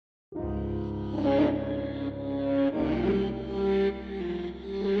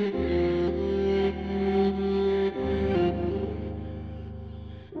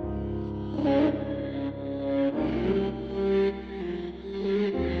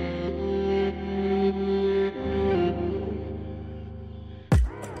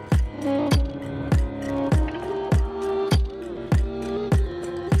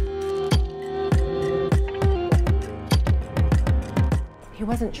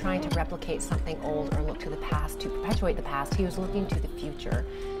trying to replicate something old or look to the past to perpetuate the past. He was looking to the future.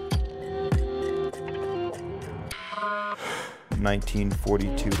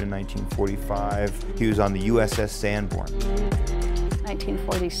 1942 to 1945, he was on the USS Sanborn.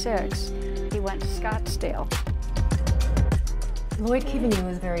 1946, he went to Scottsdale. Lloyd Kiva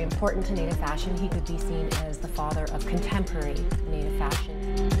was very important to Native fashion. He could be seen as the father of contemporary Native fashion.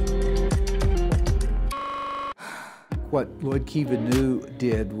 What Lloyd Kiva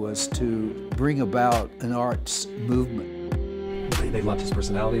did was to bring about an arts movement. They loved his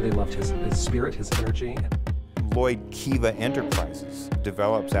personality, they loved his spirit, his energy. Lloyd Kiva Enterprises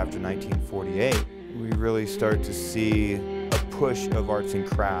develops after 1948. We really start to see a push of arts and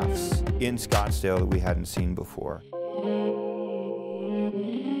crafts in Scottsdale that we hadn't seen before.